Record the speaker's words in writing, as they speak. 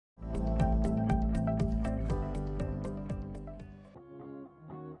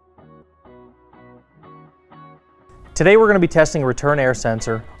Today we're going to be testing a return air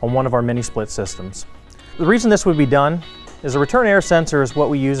sensor on one of our mini split systems. The reason this would be done is a return air sensor is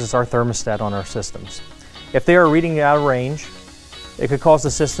what we use as our thermostat on our systems. If they are reading out of range, it could cause the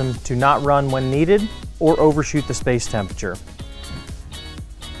system to not run when needed or overshoot the space temperature.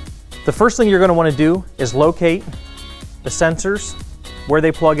 The first thing you're going to want to do is locate the sensors, where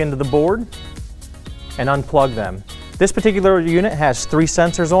they plug into the board, and unplug them. This particular unit has 3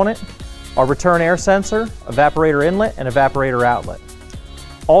 sensors on it: our return air sensor, evaporator inlet, and evaporator outlet.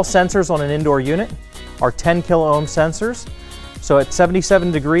 All sensors on an indoor unit are 10 kiloohm sensors, so at 77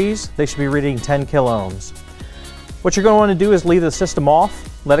 degrees they should be reading 10 kiloohms. What you're going to want to do is leave the system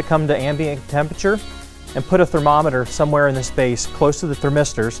off, let it come to ambient temperature, and put a thermometer somewhere in the space close to the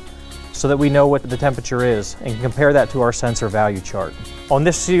thermistors so that we know what the temperature is and can compare that to our sensor value chart. On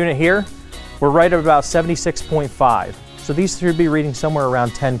this unit here, we're right at about 76.5. So these should be reading somewhere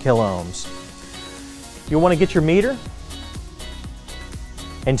around 10 kiloohms. You'll want to get your meter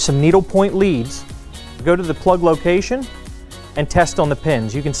and some needle point leads. Go to the plug location and test on the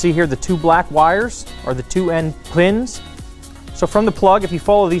pins. You can see here the 2 black wires are the 2 end pins. So from the plug, if you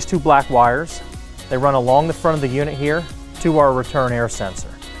follow these 2 black wires, they run along the front of the unit here to our return air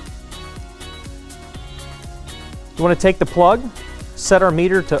sensor. You want to take the plug, set our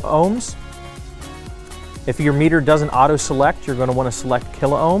meter to ohms. If your meter doesn't auto-select, you're going to want to select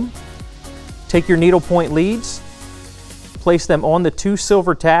kiloohm. Take your needle point leads, place them on the 2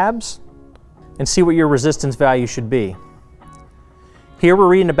 silver tabs, and see what your resistance value should be. Here we're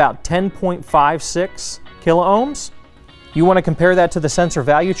reading about 10.56 kiloohms. You want to compare that to the sensor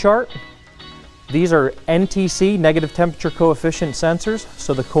value chart. These are NTC, negative temperature coefficient sensors,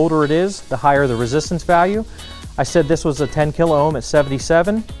 so the colder it is, the higher the resistance value. I said this was a 10 kiloohm at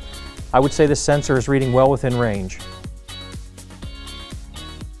 77. I would say this sensor is reading well within range.